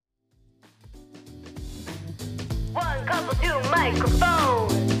couple, two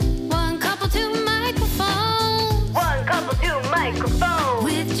microphones. One couple, two microphones. One couple, two microphones.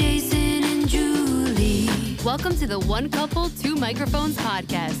 With Jason and Julie. Welcome to the One Couple, Two Microphones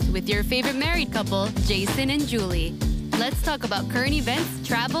podcast with your favorite married couple, Jason and Julie. Let's talk about current events,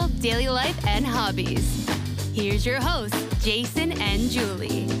 travel, daily life, and hobbies. Here's your hosts, Jason and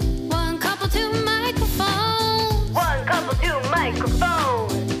Julie. One couple, two microphones. One couple, two microphones.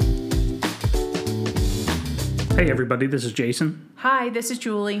 Hey everybody, this is Jason, Hi, this is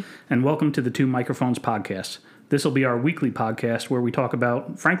Julie. and welcome to the Two Microphones podcast. This will be our weekly podcast where we talk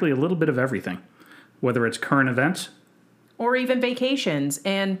about, frankly, a little bit of everything, whether it's current events. Or even vacations.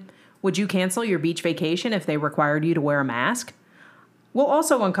 And would you cancel your beach vacation if they required you to wear a mask? We'll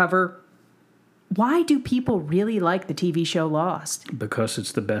also uncover, why do people really like the TV show Lost? Because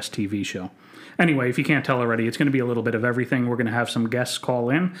it's the best TV show. Anyway, if you can't tell already, it's going to be a little bit of everything. We're going to have some guests call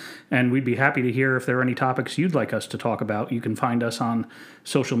in, and we'd be happy to hear if there are any topics you'd like us to talk about. You can find us on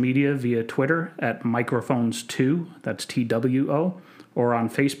social media via Twitter at Microphones2, that's TWO, or on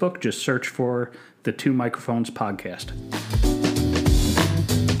Facebook, just search for the Two Microphones podcast.